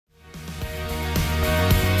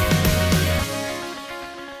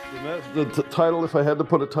the title, if I had to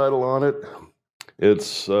put a title on it,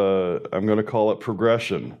 it's, I'm going to call it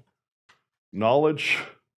Progression. Knowledge,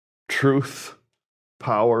 truth,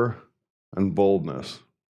 power, and boldness.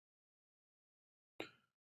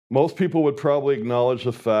 Most people would probably acknowledge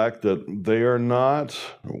the fact that they are not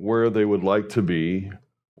where they would like to be,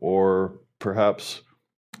 or perhaps,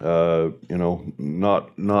 not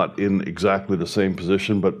in exactly the same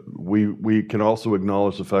position, but we can also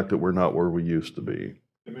acknowledge the fact that we're not where we used to be.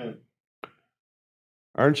 Amen.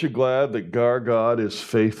 Aren't you glad that our God is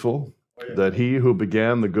faithful, that he who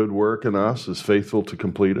began the good work in us is faithful to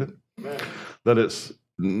complete it, Amen. that it's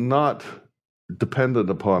not dependent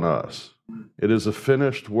upon us. It is a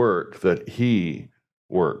finished work that he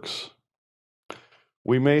works.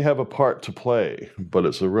 We may have a part to play, but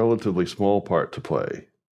it's a relatively small part to play.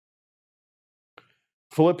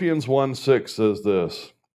 Philippians 1:6 says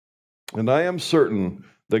this, "And I am certain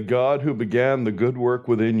that God who began the good work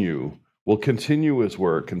within you will continue his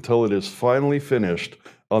work until it is finally finished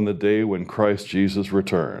on the day when Christ Jesus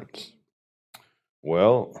returns."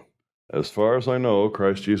 Well, as far as I know,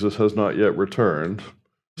 Christ Jesus has not yet returned,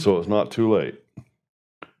 so it's not too late.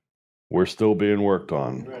 We're still being worked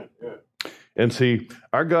on. Amen. Yeah. And see,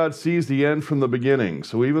 our God sees the end from the beginning.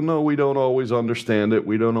 So even though we don't always understand it,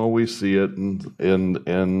 we don't always see it,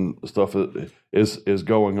 and stuff is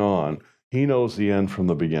going on, he knows the end from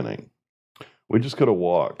the beginning. We just got to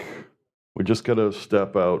walk. We just got to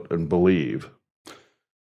step out and believe.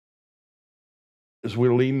 As we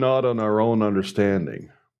lean not on our own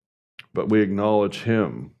understanding, but we acknowledge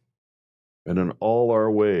him. And in all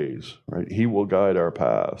our ways, right, he will guide our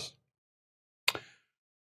paths.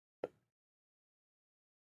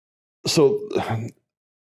 So,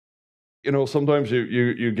 sometimes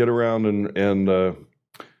you get around and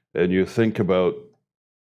you think about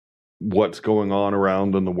what's going on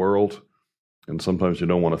around in the world, and sometimes you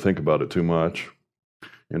don't want to think about it too much.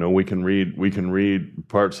 We can read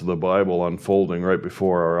parts of the Bible unfolding right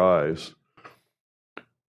before our eyes,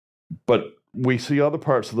 but we see other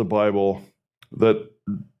parts of the Bible that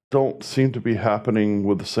don't seem to be happening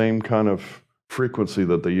with the same kind of frequency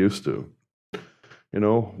that they used to.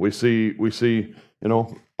 We see,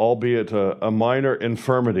 albeit a minor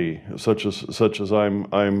infirmity, such as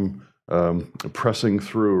I'm pressing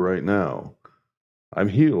through right now. I'm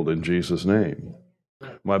healed in Jesus' name.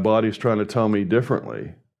 My body's trying to tell me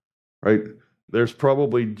differently, right? There's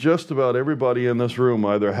probably just about everybody in this room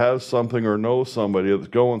either has something or knows somebody that's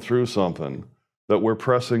going through something that we're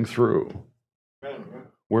pressing through.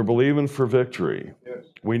 We're believing for victory. Yes.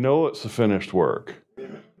 We know it's a finished work.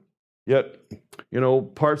 Amen. Yet,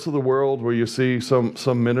 parts of the world where you see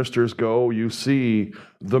some ministers go, you see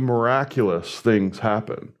the miraculous things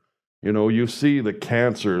happen. You see the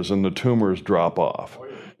cancers and the tumors drop off. Oh,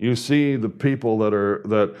 yeah. You see the people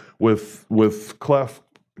that with cleft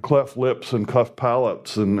lips and cleft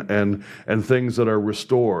palates and things that are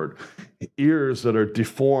restored, ears that are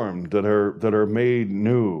deformed, that are made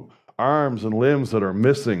new, arms and limbs that are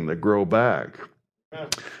missing that grow back. Amen.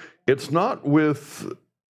 It's not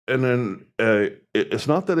it's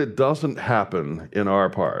not that it doesn't happen in our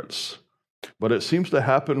parts, but it seems to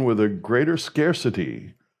happen with a greater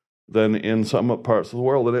scarcity than in some parts of the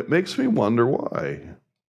world, and it makes me wonder why.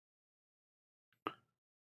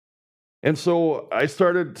 And so I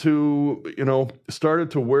started to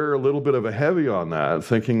wear a little bit of a heavy on that,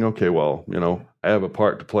 thinking, okay, well, I have a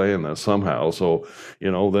part to play in this somehow. So,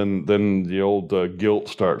 then the old guilt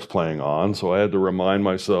starts playing on. So I had to remind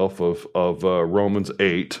myself of Romans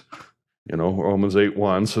 8, Romans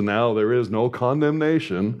 8:1. So now there is no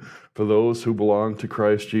condemnation for those who belong to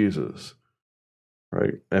Christ Jesus,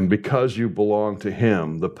 right? And because you belong to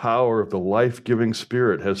him, the power of the life-giving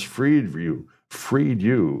Spirit has freed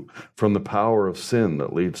you from the power of sin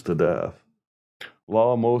that leads to death.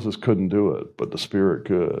 Law of Moses couldn't do it, but the Spirit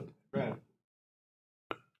could. Right.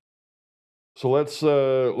 So let's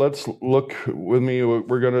look with me.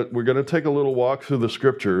 We're gonna take a little walk through the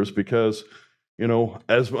scriptures because,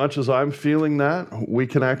 as much as I'm feeling that, we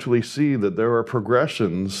can actually see that there are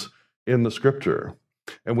progressions in the scripture,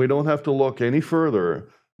 and we don't have to look any further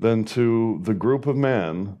than to the group of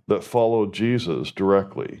men that followed Jesus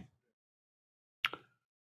directly.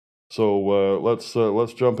 So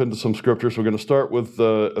let's jump into some scriptures. We're going to start with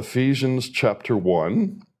Ephesians chapter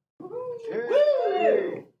 1.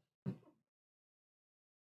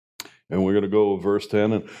 And we're going to go verse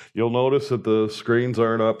 10. And you'll notice that the screens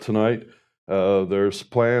aren't up tonight. There was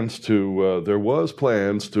plans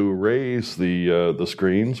to raise the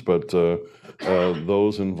screens, but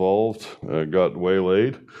those involved got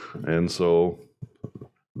waylaid, and so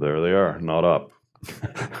there they are, not up.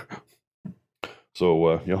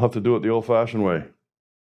 So you'll have to do it the old-fashioned way.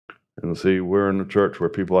 And see, we're in a church where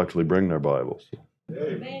people actually bring their Bibles.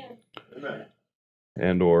 Amen.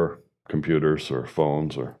 And or computers or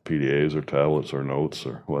phones or PDAs or tablets or notes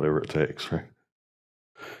or whatever it takes, right?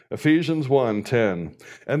 Ephesians 1:10.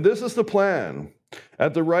 And this is the plan.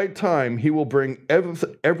 At the right time, he will bring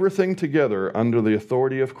everything together under the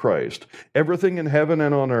authority of Christ, everything in heaven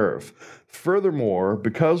and on earth. Furthermore,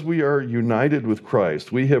 because we are united with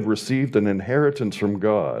Christ, we have received an inheritance from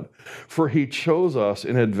God. For he chose us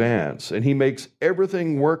in advance, and he makes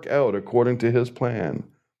everything work out according to his plan.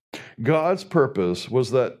 God's purpose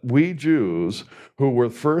was that we Jews, who were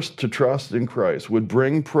first to trust in Christ, would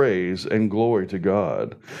bring praise and glory to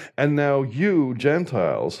God. And now you,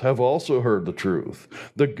 Gentiles, have also heard the truth,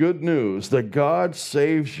 the good news that God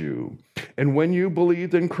saves you. And when you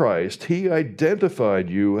believed in Christ, he identified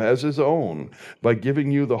you as his own by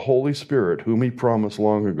giving you the Holy Spirit, whom he promised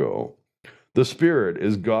long ago. The Spirit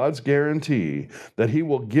is God's guarantee that he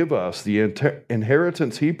will give us the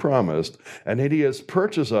inheritance he promised, and that he has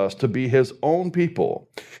purchased us to be his own people.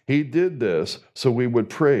 He did this so we would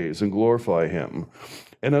praise and glorify him.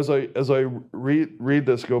 And as I read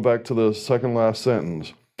this, go back to the second last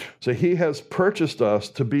sentence. So he has purchased us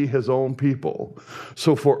to be his own people.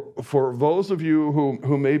 So for those of you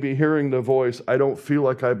who may be hearing the voice, I don't feel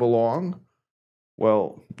like I belong,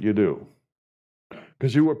 well, you do.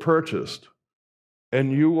 Because you were purchased.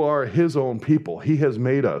 And you are his own people. He has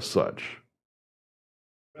made us such.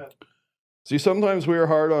 See, sometimes we are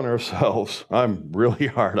hard on ourselves. I'm really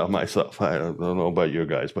hard on myself. I don't know about you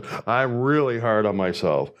guys, but I'm really hard on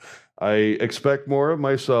myself. I expect more of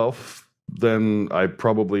myself than I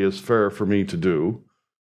probably is fair for me to do.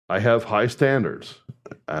 I have high standards,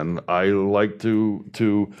 and I like to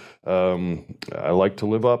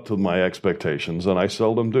live up to my expectations, and I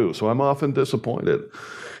seldom do. So I'm often disappointed.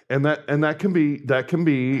 And that can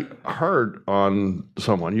be hard on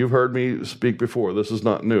someone. You've heard me speak before. This is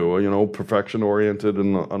not new. Perfection oriented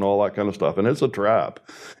and all that kind of stuff. And it's a trap.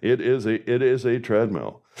 It is a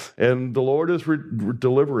treadmill. And the Lord is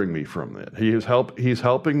delivering me from it. He's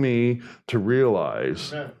helping me to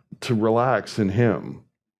realize, to relax in Him.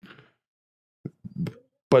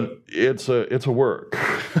 But it's a work.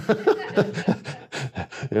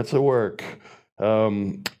 It's a work.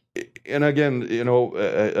 And again,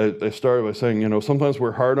 I started by saying, sometimes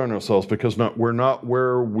we're hard on ourselves because we're not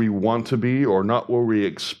where we want to be, or not where we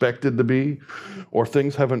expected to be, or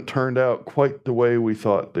things haven't turned out quite the way we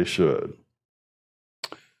thought they should.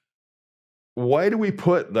 Why do we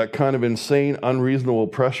put that kind of insane, unreasonable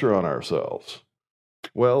pressure on ourselves?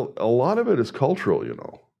 Well, a lot of it is cultural,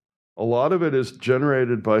 A lot of it is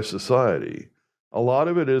generated by society. A lot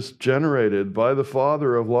of it is generated by the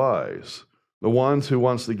father of lies. The ones who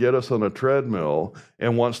wants to get us on a treadmill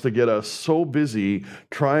and wants to get us so busy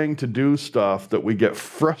trying to do stuff that we get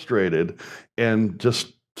frustrated and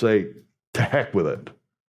just say, to heck with it.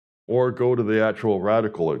 Or go to the actual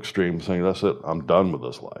radical extreme saying, that's it, I'm done with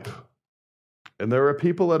this life. And there are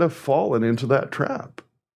people that have fallen into that trap.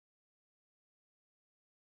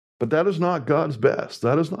 But that is not God's best.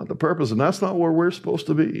 That is not the purpose, and that's not where we're supposed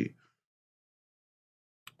to be.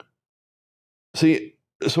 See,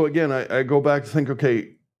 so again, I go back to think,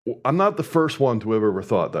 okay, I'm not the first one to have ever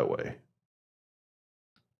thought that way.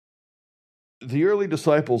 The early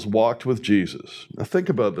disciples walked with Jesus. Now think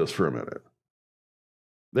about this for a minute.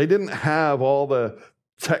 They didn't have all the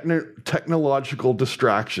technological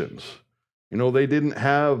distractions. They didn't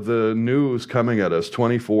have the news coming at us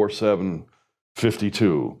 24/7,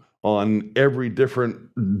 52 on every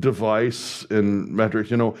different device and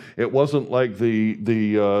metrics. It wasn't like the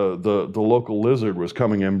local lizard was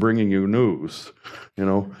coming and bringing you news.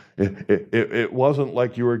 It wasn't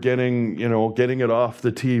like you were getting it off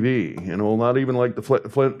the TV. Not even like the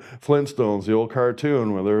Flintstones, the old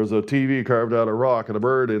cartoon where there was a TV carved out of rock and a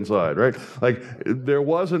bird inside, right? Like there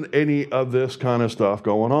wasn't any of this kind of stuff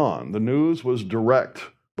going on. The news was direct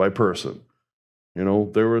by person.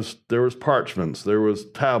 There was parchments, there was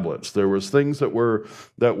tablets, there was things that were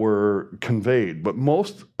conveyed, but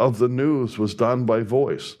most of the news was done by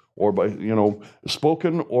voice or by,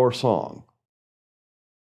 spoken or song.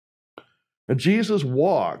 And Jesus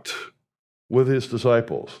walked with his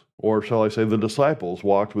disciples, or shall I say the disciples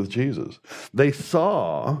walked with Jesus. They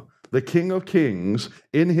saw the King of Kings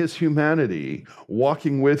in his humanity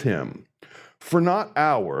walking with him for not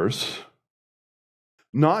hours,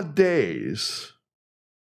 not days,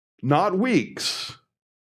 not weeks,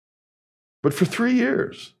 but for 3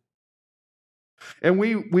 years. And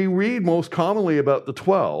we read most commonly about the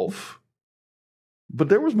 12, but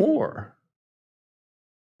there was more.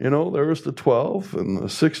 There was the 12 and the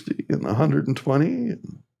 60 and the 120.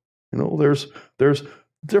 There's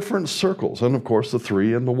different circles. And of course, the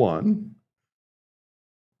 3 and the 1.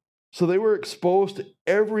 So they were exposed to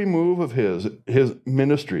every move of his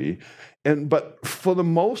ministry. But for the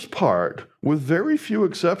most part, with very few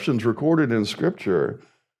exceptions recorded in Scripture,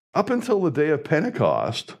 up until the day of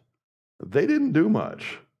Pentecost, they didn't do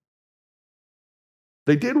much.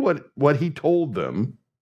 They did what he told them,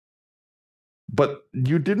 but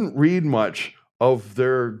you didn't read much of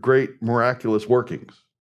their great miraculous workings.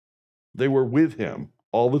 They were with him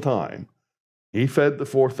all the time. He fed the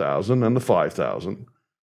 4,000 and the 5,000.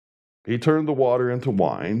 He turned the water into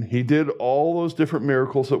wine. He did all those different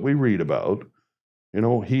miracles that we read about.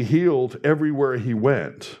 He healed everywhere he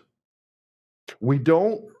went. We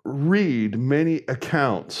don't read many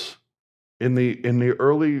accounts in the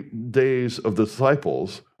early days of the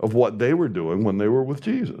disciples of what they were doing when they were with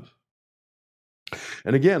Jesus.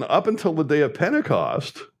 And again, up until the day of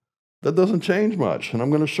Pentecost, that doesn't change much. And I'm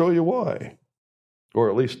going to show you why, or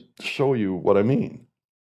at least show you what I mean.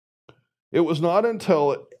 It was not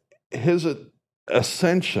until his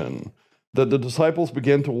ascension that the disciples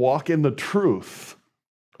began to walk in the truth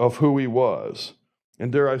of who he was,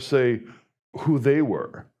 and dare I say, who they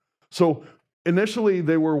were. So initially,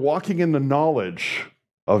 they were walking in the knowledge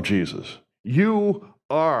of Jesus. You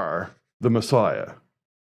are the Messiah,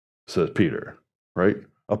 says Peter, right?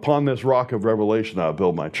 Upon this rock of revelation, I'll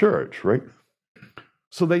build my church, right?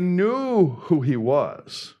 So they knew who he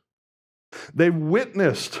was. They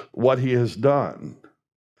witnessed what he has done.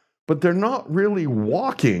 But they're not really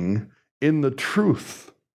walking in the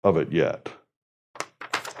truth of it yet.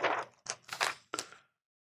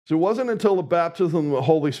 So it wasn't until the baptism of the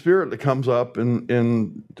Holy Spirit that comes up,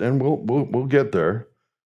 and we'll get there,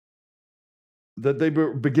 that they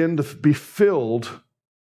begin to be filled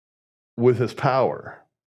with his power.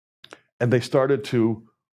 And they started to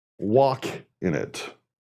walk in it.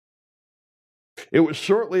 It was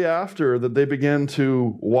shortly after that they began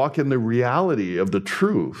to walk in the reality of the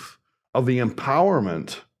truth of the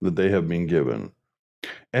empowerment that they have been given.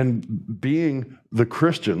 And being the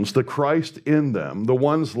Christians, the Christ in them, the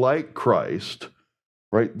ones like Christ,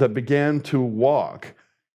 right, that began to walk.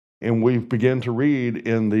 And we begin to read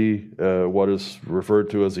in the what is referred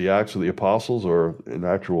to as the Acts of the Apostles, or in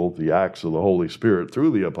actual, the Acts of the Holy Spirit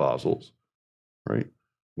through the Apostles, right?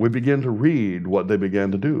 We begin to read what they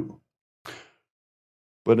began to do.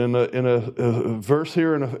 But in a verse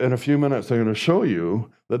here in a few minutes, I'm going to show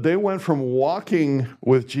you that they went from walking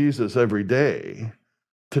with Jesus every day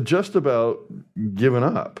to just about giving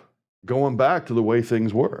up, going back to the way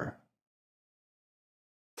things were.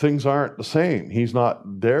 Things aren't the same. He's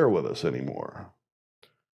not there with us anymore.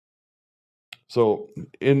 So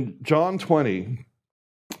in John 20,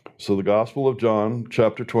 so the Gospel of John,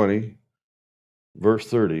 chapter 20, verse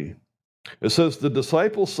 30, it says, the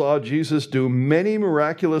disciples saw Jesus do many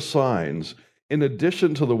miraculous signs in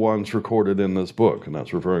addition to the ones recorded in this book. And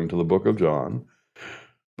that's referring to the book of John.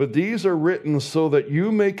 But these are written so that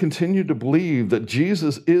you may continue to believe that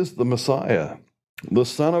Jesus is the Messiah, the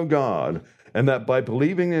Son of God, and that by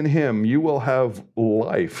believing in him, you will have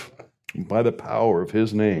life by the power of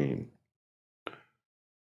his name.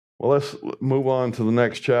 Well, let's move on to the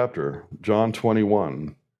next chapter, John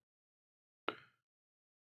 21.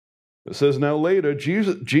 It says, now later,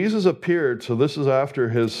 Jesus appeared, so this is after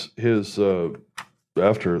his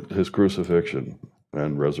crucifixion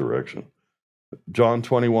and resurrection. John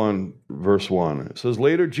 21, verse 1. It says,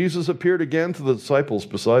 later Jesus appeared again to the disciples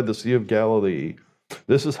beside the Sea of Galilee.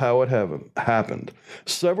 This is how it happened.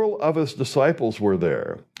 Several of his disciples were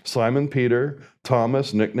there. Simon Peter,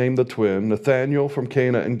 Thomas, nicknamed the twin, Nathanael from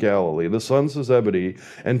Cana in Galilee, the sons of Zebedee,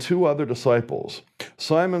 and 2 other disciples.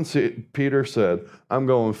 Simon Peter said, I'm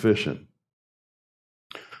going fishing.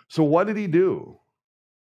 So what did he do?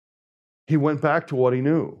 He went back to what he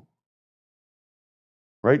knew.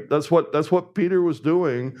 Right? That's what Peter was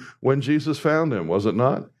doing when Jesus found him, was it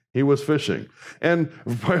not? He was fishing. And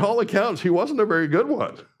by all accounts, he wasn't a very good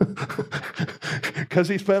one. Because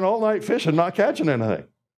he spent all night fishing, not catching anything.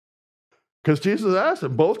 Because Jesus asked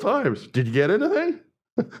him both times, did you get anything?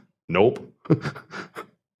 Nope.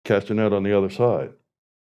 Catching out on the other side.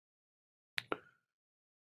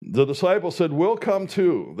 The disciples said, we'll come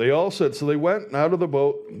too. They all said, so they went out of the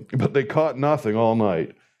boat, but they caught nothing all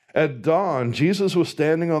night. At dawn, Jesus was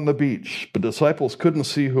standing on the beach, but the disciples couldn't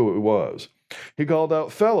see who it was. He called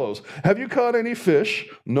out, fellows, have you caught any fish?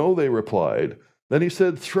 No, they replied. Then he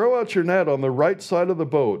said, throw out your net on the right side of the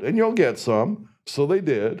boat, and you'll get some. So they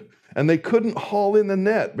did, and they couldn't haul in the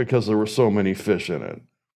net because there were so many fish in it.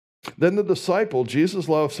 Then the disciple Jesus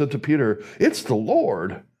loved said to Peter, it's the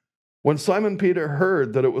Lord. When Simon Peter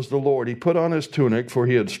heard that it was the Lord, he put on his tunic, for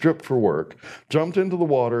he had stripped for work, jumped into the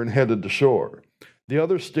water, and headed to shore. The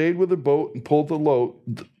others stayed with the boat and pulled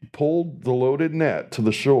the loaded net to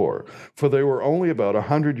the shore, for they were only about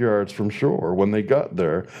 100 yards from shore. When they got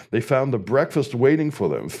there, they found the breakfast waiting for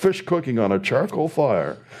them, fish cooking on a charcoal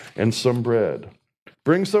fire, and some bread.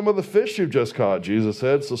 "Bring some of the fish you've just caught," Jesus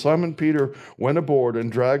said. So Simon Peter went aboard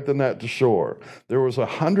and dragged the net to shore. There was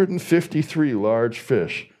 153 large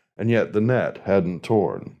fish, and yet the net hadn't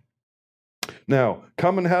torn. "Now,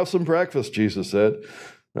 come and have some breakfast," Jesus said.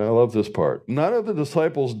 I love this part. None of the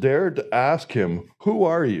disciples dared to ask him, "Who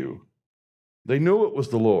are you?" They knew it was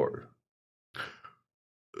the Lord.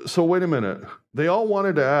 So wait a minute. They all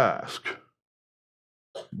wanted to ask,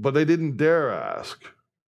 but they didn't dare ask.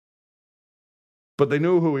 But they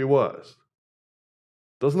knew who he was.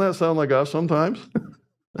 Doesn't that sound like us sometimes?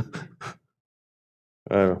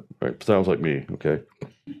 Right, sounds like me, okay.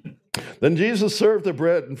 Then Jesus served the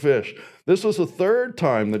bread and fish. This was the third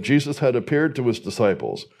time that Jesus had appeared to his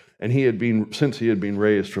disciples, and since he had been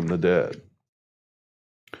raised from the dead.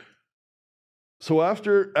 So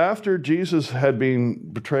after Jesus had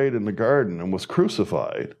been betrayed in the garden and was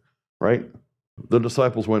crucified, right, the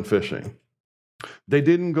disciples went fishing. They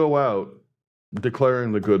didn't go out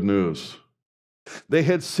declaring the good news. They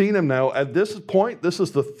had seen him now. At this point, this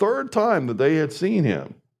is the third time that they had seen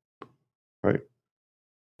him, right?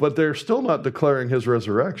 But they're still not declaring his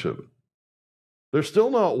resurrection. They're still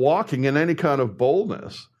not walking in any kind of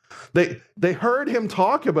boldness. They heard him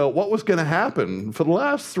talk about what was going to happen for the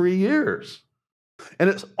last 3 years. And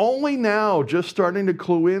it's only now just starting to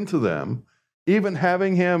clue into them, even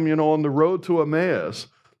having him, on the road to Emmaus,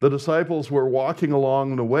 the disciples were walking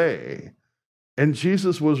along the way. And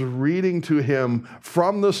Jesus was reading to him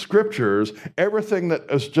from the scriptures everything that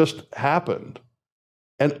has just happened.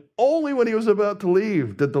 And only when he was about to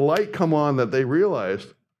leave did the light come on that they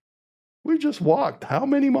realized, we just walked how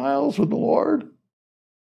many miles with the Lord?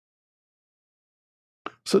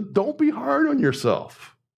 So don't be hard on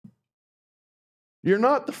yourself. You're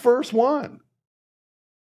not the first one.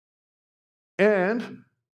 And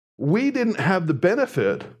we didn't have the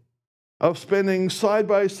benefit of spending side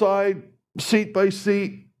by side, seat by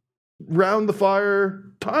seat, round the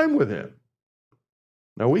fire time with him.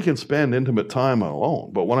 Now, we can spend intimate time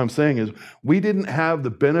alone, but what I'm saying is we didn't have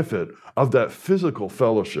the benefit of that physical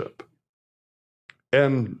fellowship.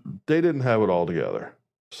 And they didn't have it all together.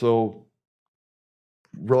 So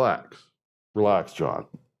relax, John.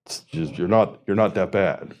 You're not that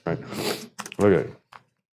bad, right? Okay.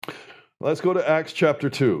 Let's go to Acts chapter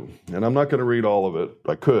 2. And I'm not going to read all of it.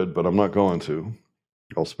 I could, but I'm not going to.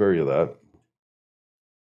 I'll spare you that.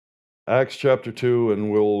 Acts chapter 2,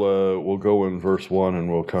 and we'll go in verse 1,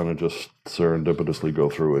 and we'll kind of just serendipitously go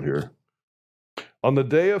through it here. On the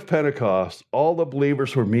day of Pentecost, all the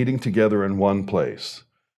believers were meeting together in one place.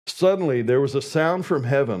 Suddenly, there was a sound from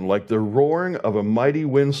heaven like the roaring of a mighty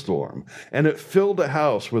windstorm, and it filled the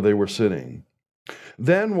house where they were sitting.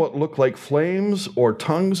 Then what looked like flames or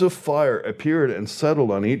tongues of fire appeared and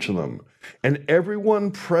settled on each of them. And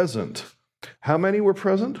everyone present, how many were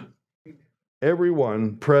present?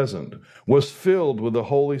 Everyone present was filled with the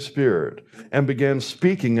Holy Spirit and began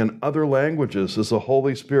speaking in other languages as the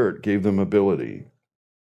Holy Spirit gave them ability.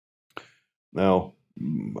 Now,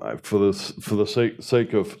 for the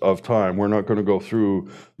sake of time, we're not going to go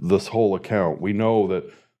through this whole account. We know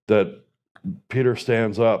that Peter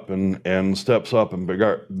stands up and steps up and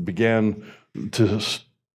began to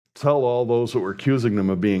tell all those that were accusing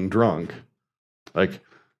them of being drunk. Like,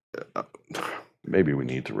 maybe we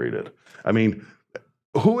need to read it. I mean,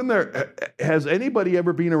 who in there, has anybody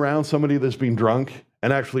ever been around somebody that's been drunk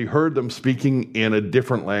and actually heard them speaking in a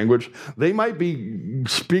different language? They might be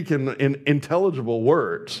speaking in intelligible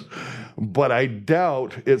words, but I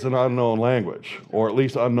doubt it's an unknown language, or at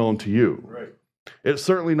least unknown to you. Right. It's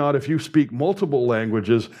certainly not, if you speak multiple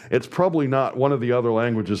languages, it's probably not one of the other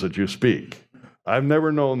languages that you speak. I've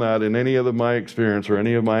never known that in any of my experience or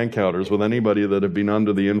any of my encounters with anybody that have been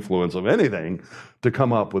under the influence of anything to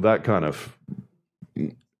come up with that kind of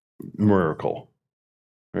miracle.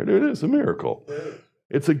 Right? It is a miracle.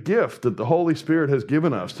 It's a gift that the Holy Spirit has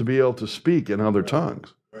given us to be able to speak in other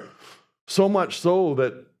tongues. So much so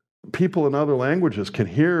that people in other languages can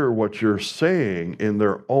hear what you're saying in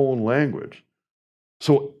their own language.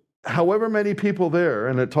 So however many people there,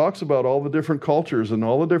 and it talks about all the different cultures and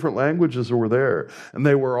all the different languages that were there, and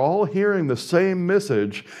they were all hearing the same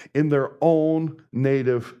message in their own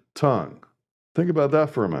native tongue. Think about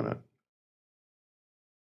that for a minute.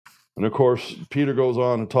 And of course, Peter goes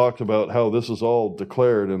on and talked about how this is all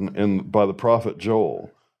declared by the prophet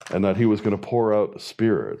Joel, and that he was going to pour out the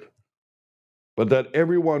Spirit. but that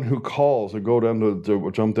everyone who calls, and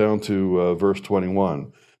jump down to verse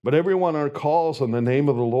 21, but everyone who calls on the name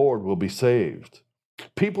of the Lord will be saved.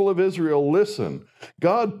 People of Israel, listen.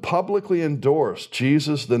 God publicly endorsed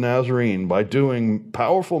Jesus the Nazarene by doing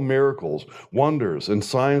powerful miracles, wonders, and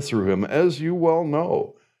signs through him, as you well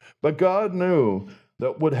know. But God knew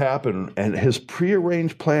that would happen, and his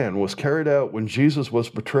prearranged plan was carried out when Jesus was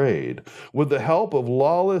betrayed. With the help of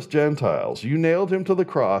lawless Gentiles, you nailed him to the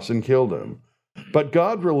cross and killed him. But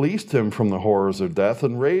God released him from the horrors of death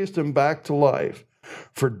and raised him back to life,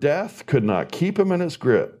 for death could not keep him in its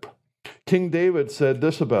grip. King David said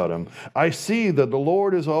this about him: I see that the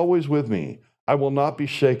Lord is always with me. I will not be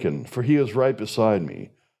shaken, for he is right beside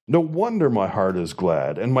me. No wonder my heart is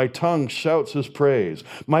glad, and my tongue shouts his praise.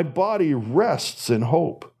 My body rests in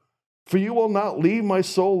hope. For you will not leave my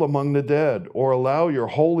soul among the dead, or allow your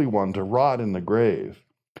Holy One to rot in the grave.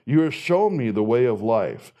 You have shown me the way of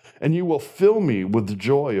life, and you will fill me with the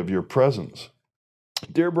joy of your presence.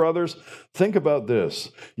 Dear brothers, think about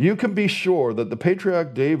this. You can be sure that the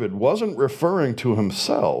patriarch David wasn't referring to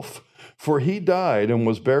himself, for he died and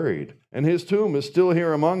was buried, and his tomb is still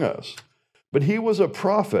here among us. But he was a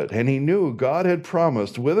prophet, and he knew God had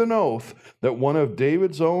promised with an oath that one of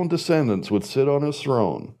David's own descendants would sit on his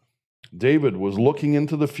throne. David was looking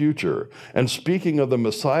into the future, and speaking of the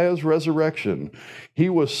Messiah's resurrection, he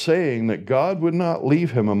was saying that God would not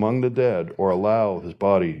leave him among the dead or allow his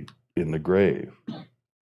body in the grave.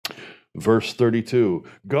 Verse 32,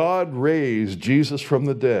 God raised Jesus from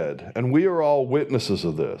the dead, and we are all witnesses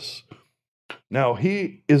of this. Now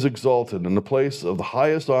he is exalted in the place of the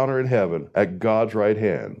highest honor in heaven at God's right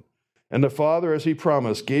hand. And the Father, as he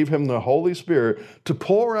promised, gave him the Holy Spirit to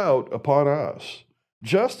pour out upon us,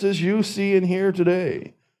 just as you see and hear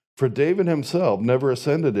today. For David himself never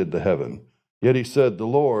ascended into heaven. Yet he said, the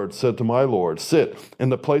Lord said to my Lord, sit in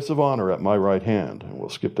the place of honor at my right hand. And we'll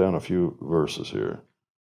skip down a few verses here.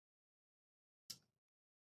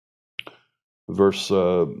 Verse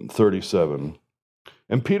 37.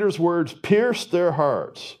 And Peter's words pierced their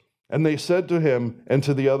hearts. And they said to him and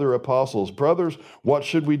to the other apostles, brothers, what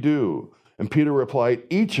should we do? And Peter replied,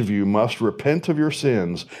 each of you must repent of your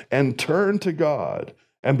sins and turn to God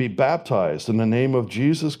and be baptized in the name of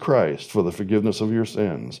Jesus Christ for the forgiveness of your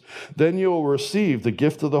sins. Then you will receive the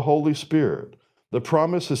gift of the Holy Spirit. The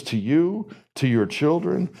promise is to you, to your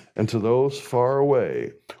children, and to those far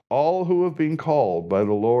away, all who have been called by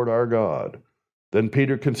the Lord our God. Then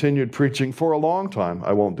Peter continued preaching for a long time.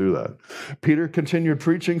 I won't do that. Peter continued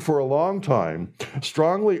preaching for a long time,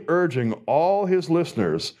 strongly urging all his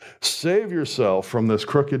listeners, save yourself from this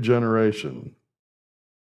crooked generation.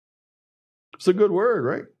 It's a good word,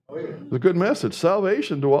 right? Oh, yeah. It's a good message.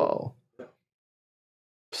 Salvation to all. Yeah.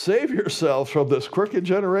 Save yourselves from this crooked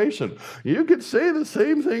generation. You could say the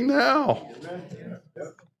same thing now. Yeah.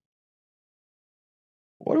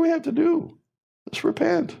 What do we have to do? Let's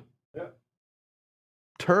repent.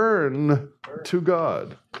 Turn to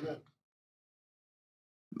God.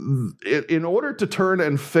 In order to turn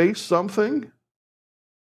and face something,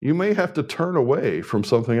 you may have to turn away from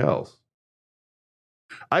something else.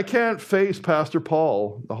 I can't face Pastor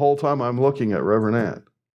Paul the whole time I'm looking at Reverend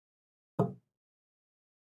Ant.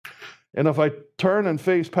 And if I turn and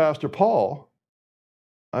face Pastor Paul,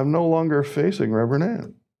 I'm no longer facing Reverend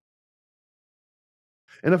Ant.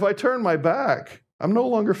 And if I turn my back, I'm no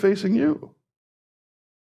longer facing you.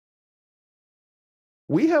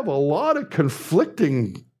 We have a lot of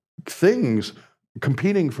conflicting things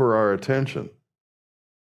competing for our attention.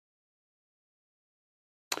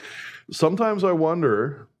 Sometimes I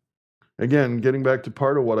wonder, again, getting back to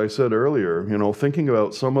part of what I said earlier, thinking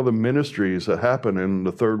about some of the ministries that happen in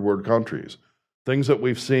the third world countries, things that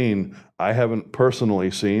we've seen, I haven't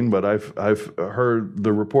personally seen, but I've heard the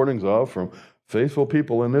reportings of from faithful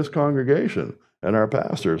people in this congregation and our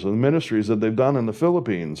pastors and the ministries that they've done in the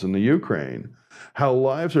Philippines and the Ukraine, how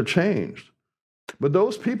lives are changed. But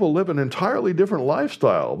those people live an entirely different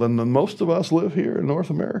lifestyle than most of us live here in North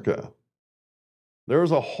America. There is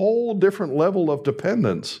a whole different level of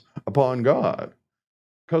dependence upon God.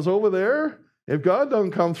 Because over there, if God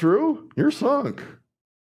doesn't come through, you're sunk.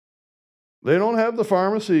 They don't have the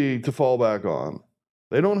pharmacy to fall back on.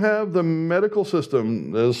 They don't have the medical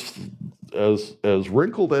system as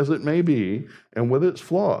wrinkled as it may be, and with its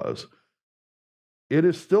flaws. It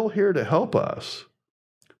is still here to help us.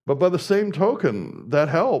 But by the same token, that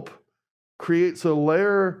help creates a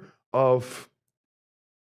layer of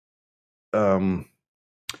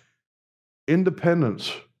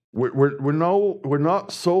independence. We're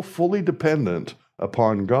not so fully dependent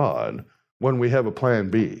upon God when we have a plan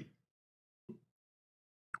B.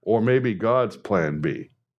 Or maybe God's plan B.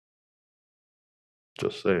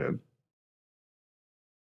 Just saying.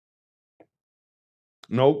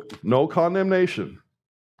 No condemnation.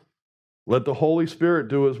 Let the Holy Spirit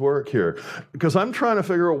do his work here. Because I'm trying to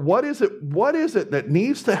figure out what is it that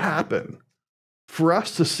needs to happen for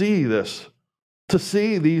us to see this, to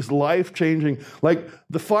see these life-changing, like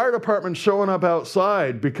the fire department showing up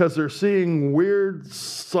outside because they're seeing weird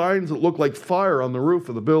signs that look like fire on the roof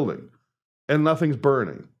of the building and nothing's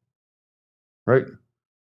burning, right?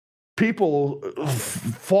 People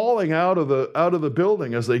falling out of the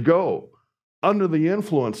building as they go under the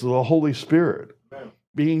influence of the Holy Spirit,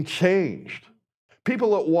 being changed.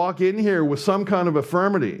 People that walk in here with some kind of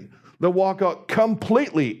infirmity, that walk out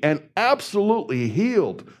completely and absolutely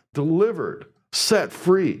healed, delivered, set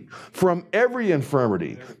free from every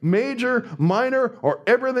infirmity, major, minor, or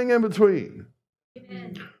everything in between.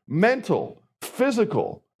 Amen. Mental,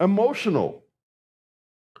 physical, emotional.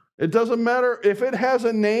 It doesn't matter if it has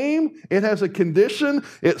a name, it has a condition,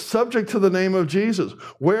 it's subject to the name of Jesus.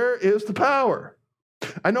 Where is the power?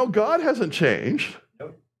 I know God hasn't changed.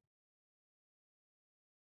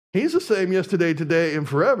 He's the same yesterday, today, and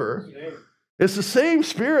forever. It's the same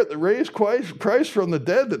Spirit that raised Christ from the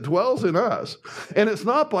dead that dwells in us. And it's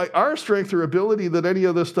not by our strength or ability that any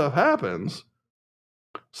of this stuff happens.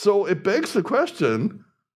 So it begs the question,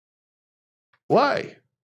 why?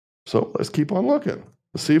 So let's keep on looking.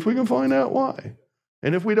 Let's see if we can find out why.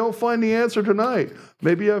 And if we don't find the answer tonight,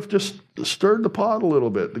 maybe I've just stirred the pot a little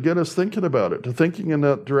bit to get us thinking about it, to thinking in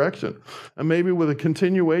that direction. And maybe with a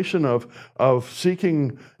continuation of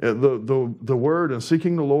seeking the Word and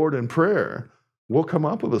seeking the Lord in prayer, we'll come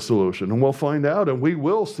up with a solution and we'll find out, and we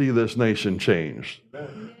will see this nation changed.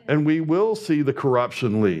 Amen. And we will see the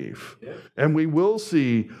corruption leave. Yep. And we will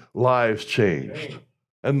see lives changed. Amen.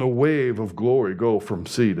 And the wave of glory go from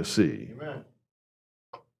sea to sea. Amen.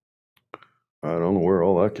 I don't know where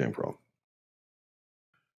all that came from.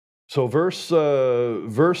 So verse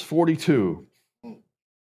 42.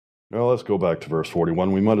 Now let's go back to verse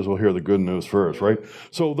 41. We might as well hear the good news first, right?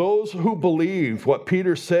 So those who believed what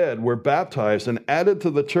Peter said were baptized and added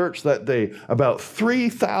to the church that day about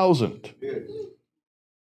 3,000.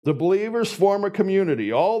 The believers form a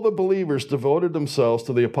community. All the believers devoted themselves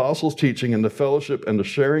to the apostles' teaching and the fellowship and the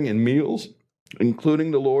sharing in meals,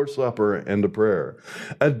 including the Lord's Supper and the prayer.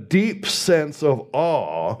 A deep sense of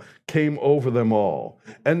awe came over them all.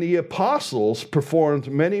 And the apostles performed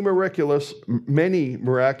many miraculous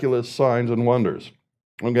signs and wonders.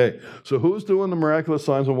 Okay, so who's doing the miraculous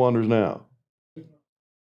signs and wonders now?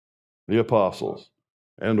 The apostles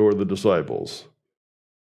and or the disciples.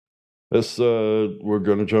 This, we're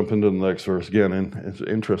going to jump into the next verse again, and it's an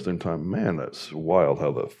interesting time. Man, that's wild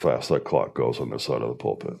how fast that clock goes on this side of the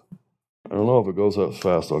pulpit. I don't know if it goes that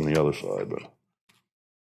fast on the other side, but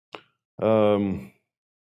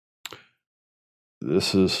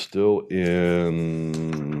this is still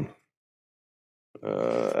in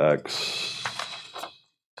Acts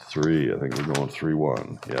 3. I think we're going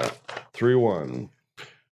 3:1. Yeah, 3:1.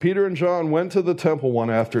 Peter and John went to the temple one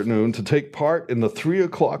afternoon to take part in the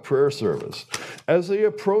 3:00 prayer service. As they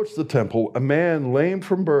approached the temple, a man lame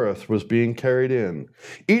from birth was being carried in.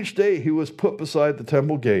 Each day he was put beside the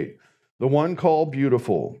temple gate, the one called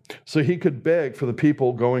Beautiful, so he could beg for the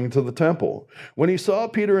people going to the temple. When he saw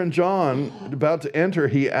Peter and John about to enter,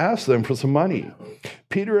 he asked them for some money.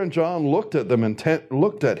 Peter and John looked at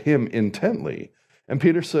him intently, and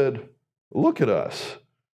Peter said, "Look at us."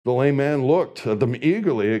 The lame man looked at them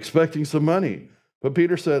eagerly, expecting some money. But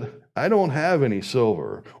Peter said, "I don't have any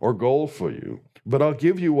silver or gold for you, but I'll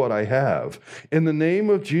give you what I have. In the name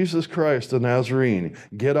of Jesus Christ the Nazarene,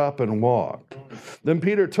 get up and walk." Then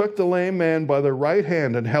Peter took the lame man by the right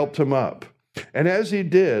hand and helped him up. And as he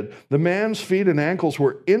did, the man's feet and ankles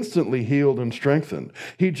were instantly healed and strengthened.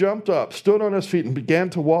 He jumped up, stood on his feet, and began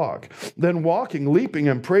to walk. Then walking, leaping,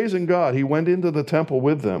 and praising God, he went into the temple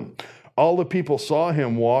with them. All the people saw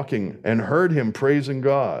him walking and heard him praising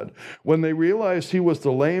God. When they realized he was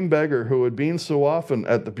the lame beggar who had been so often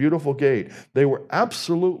at the Beautiful Gate, they were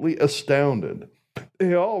absolutely astounded.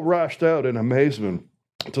 They all rushed out in amazement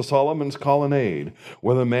to Solomon's colonnade,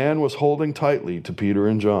 where the man was holding tightly to Peter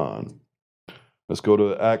and John. Let's go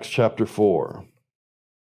to Acts chapter 4.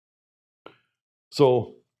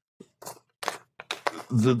 So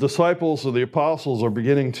the disciples or the apostles are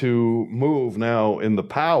beginning to move now in the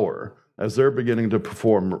power as they're beginning to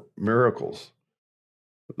perform miracles.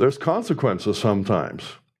 There's consequences sometimes.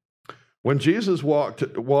 When Jesus walked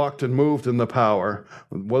and moved in the power,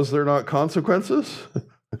 was there not consequences?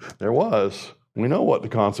 There was. We know what the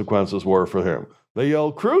consequences were for him. They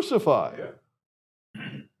yelled, "Crucify!"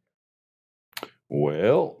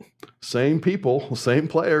 Well, same people, same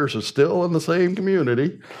players are still in the same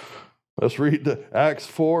community. Let's read Acts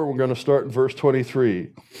 4. We're going to start in verse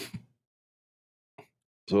 23.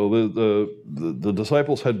 So the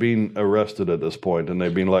disciples had been arrested at this point, and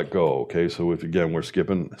they'd been let go. Okay, so we're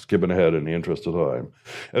skipping ahead in the interest of time.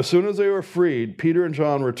 As soon as they were freed, Peter and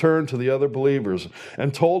John returned to the other believers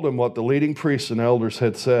and told them what the leading priests and elders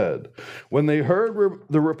had said. When they heard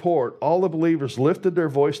the report, all the believers lifted their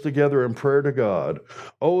voice together in prayer to God.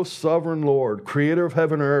 "O sovereign Lord, creator of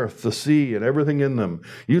heaven and earth, the sea, and everything in them,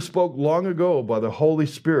 you spoke long ago by the Holy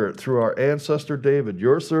Spirit through our ancestor David,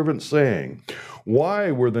 your servant, saying, 'Why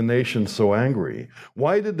were the nations so angry?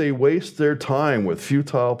 Why did they waste their time with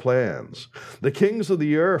futile plans? The kings of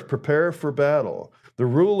the earth prepare for battle. The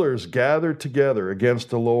rulers gathered together against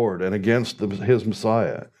the Lord and against his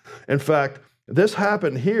Messiah.'" In fact, this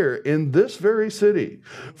happened here in this very city.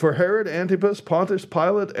 For Herod Antipas, Pontius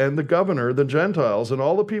Pilate, and the governor, the Gentiles, and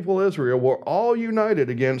all the people of Israel were all united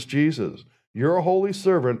against Jesus, your holy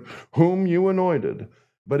servant, whom you anointed.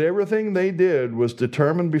 But everything they did was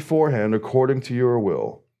determined beforehand according to your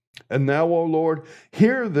will. And now, O Lord,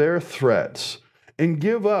 hear their threats and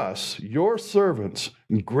give us, your servants,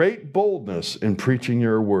 great boldness in preaching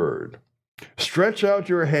your word. Stretch out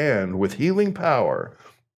your hand with healing power.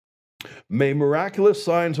 May miraculous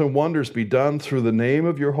signs and wonders be done through the name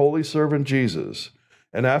of your holy servant Jesus.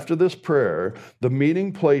 And after this prayer, the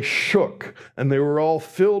meeting place shook, and they were all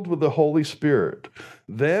filled with the Holy Spirit.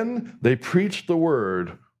 Then they preached the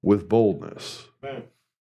word with boldness. Amen.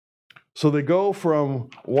 So they go from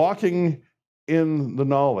walking in the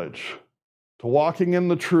knowledge, to walking in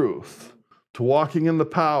the truth, to walking in the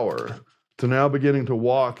power, to now beginning to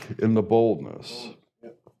walk in the boldness.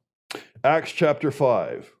 Acts chapter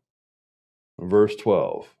 5, verse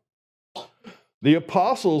 12. The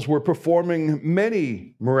apostles were performing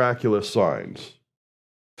many miraculous signs.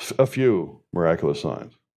 A few miraculous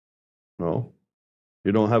signs. No?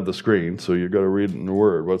 You don't have the screen, so you've got to read it in the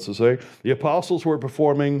word. What's it say? The apostles were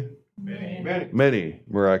performing many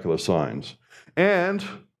miraculous signs. And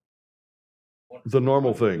the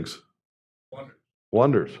normal things.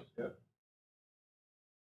 Wonders. Yeah.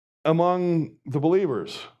 Among the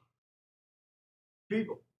believers. The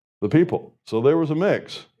people. So there was a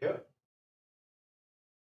mix. Yeah.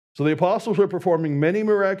 So the apostles were performing many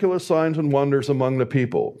miraculous signs and wonders among the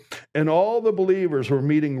people, and all the believers were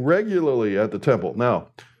meeting regularly at the temple. Now,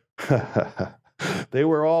 they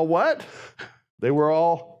were all what? They were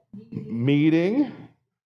all meeting.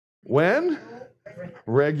 When?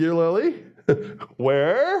 Regularly.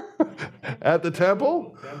 Where? At the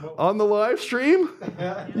temple? On the live stream?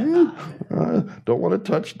 Don't want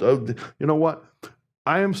to touch. You know what?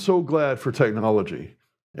 I am so glad for technology.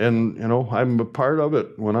 And, you know, I'm a part of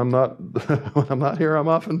it. When I'm not here, I'm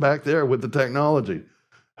often back there with the technology,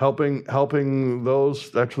 helping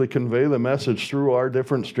those actually convey the message through our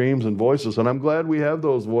different streams and voices. And I'm glad we have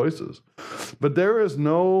those voices. But there is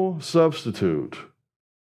no substitute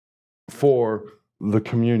for the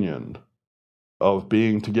communion of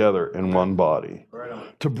being together in one body,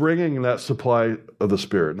 to bringing that supply of the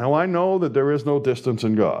Spirit. Now, I know that there is no distance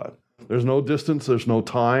in God. There's no distance, there's no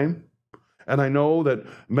time. And I know that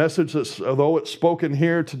message, that's, although it's spoken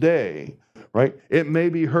here today, right, it may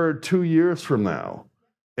be heard 2 years from now.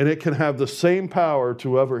 And it can have the same power to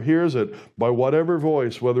whoever hears it by whatever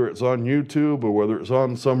voice, whether it's on YouTube or whether it's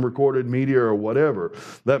on some recorded media or whatever.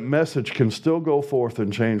 That message can still go forth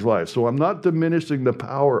and change lives. So I'm not diminishing the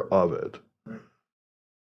power of it.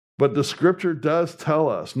 But the Scripture does tell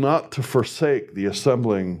us not to forsake the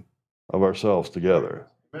assembling of ourselves together.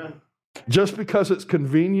 Amen. Just because it's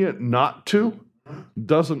convenient not to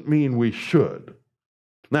doesn't mean we should.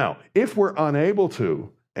 Now, if we're unable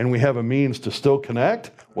to and we have a means to still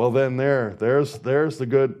connect, well then there's the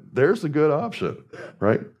good option,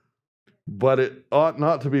 right? But it ought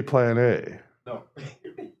not to be plan A. No.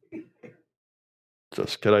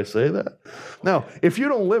 Can I say that? Now, if you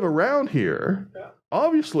don't live around here,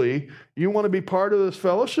 obviously you want to be part of this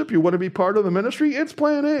fellowship, you want to be part of the ministry, it's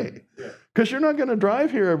plan A. Because you're not going to drive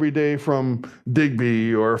here every day from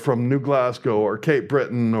Digby or from New Glasgow or Cape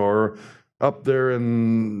Breton or up there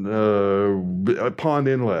in Pond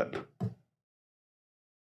Inlet.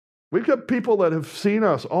 We've got people that have seen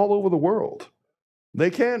us all over the world. They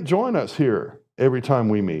can't join us here every time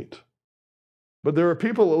we meet. But there are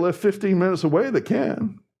people that live 15 minutes away that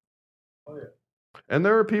can. Oh, yeah. And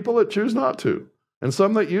there are people that choose not to. And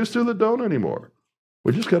some that used to that don't anymore.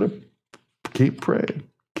 We just got to keep praying.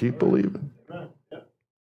 Keep believing. Yeah.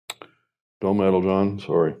 Don't meddle, John.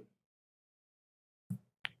 Sorry.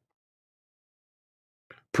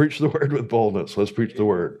 Preach the word with boldness. Let's preach the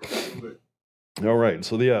word. All right,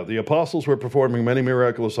 so the apostles were performing many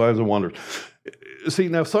miraculous signs and wonders. See,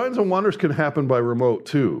 now signs and wonders can happen by remote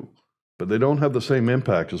too, but they don't have the same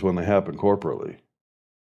impact as when they happen corporately.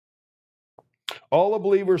 All the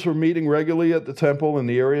believers were meeting regularly at the temple in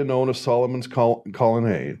the area known as Solomon's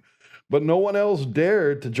Colonnade, but no one else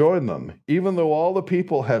dared to join them, even though all the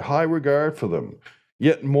people had high regard for them.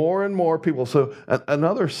 Yet more and more people. So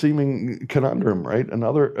another seeming conundrum, right?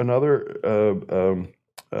 Another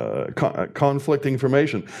conflicting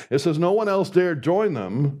information. It says no one else dared join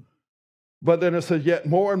them, but then it says yet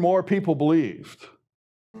more and more people believed.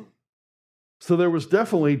 So there was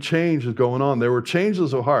definitely changes going on. There were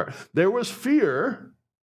changes of heart. There was fear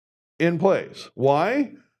in place.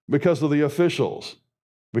 Why? Because of the officials,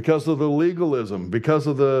 because of the legalism, because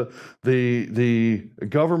of the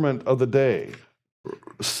government of the day,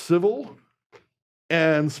 civil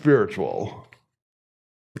and spiritual.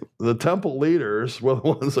 The temple leaders were the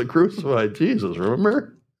ones that crucified Jesus,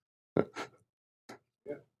 remember?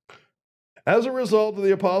 As a result of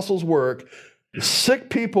the apostles' work,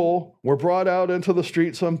 sick people were brought out into the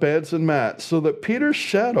streets on beds and mats so that Peter's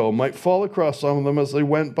shadow might fall across some of them as they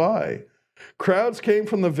went by. Crowds came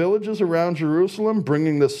from the villages around Jerusalem,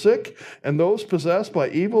 bringing the sick and those possessed by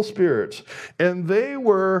evil spirits, and they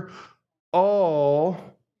were all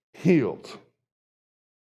healed.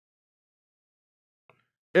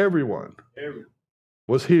 Everyone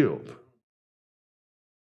was healed.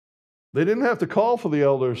 They didn't have to call for the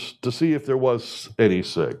elders to see if there was any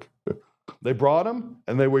sick. They brought them,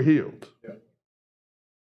 and they were healed. Yeah.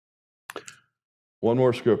 One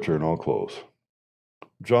more scripture, and I'll close.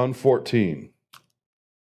 John 14,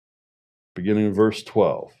 beginning in verse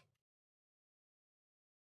 12.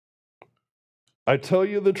 I tell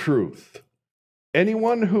you the truth.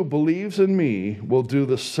 Anyone who believes in me will do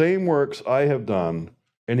the same works I have done,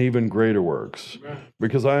 and even greater works,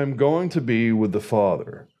 because I am going to be with the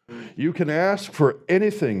Father. You can ask for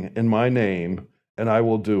anything in my name, and I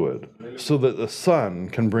will do it, so that the Son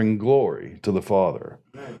can bring glory to the Father.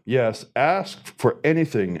 Yes, ask for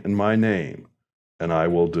anything in my name, and I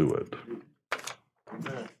will do it.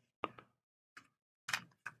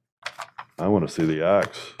 I want to see the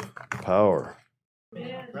acts, power.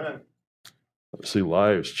 See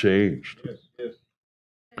lives changed.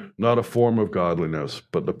 Not a form of godliness,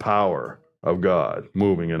 but the power of God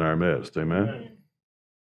moving in our midst. Amen.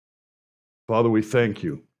 Father, we thank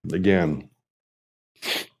you again.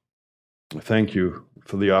 I thank you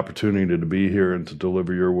for the opportunity to be here and to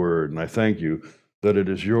deliver your word. And I thank you that it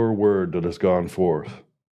is your word that has gone forth.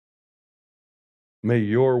 May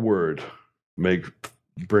your word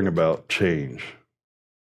bring about change.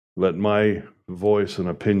 Let my voice and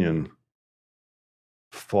opinion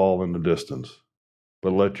fall in the distance,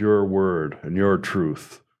 but let your word and your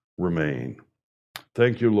truth remain.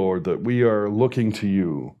 Thank you, Lord, that we are looking to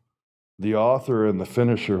you, the author and the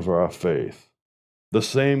finisher of our faith, the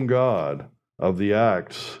same God of the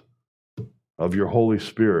acts of your Holy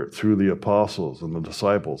Spirit through the apostles and the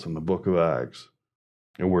disciples in the book of Acts.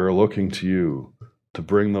 And we're looking to you to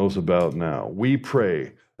bring those about now. We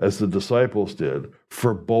pray, as the disciples did,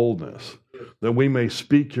 for boldness, that we may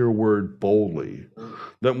speak your word boldly,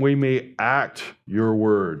 that we may act your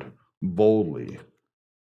word boldly,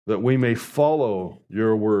 that we may follow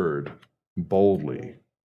your word boldly.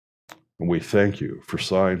 And we thank you for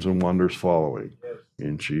signs and wonders following.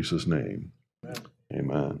 In Jesus' name,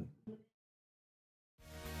 amen.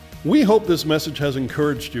 We hope this message has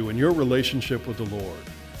encouraged you in your relationship with the Lord.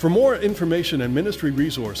 For more information and ministry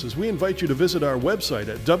resources, we invite you to visit our website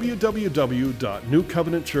at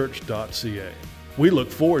www.newcovenantchurch.ca. We look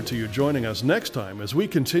forward to you joining us next time as we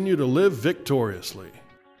continue to live victoriously.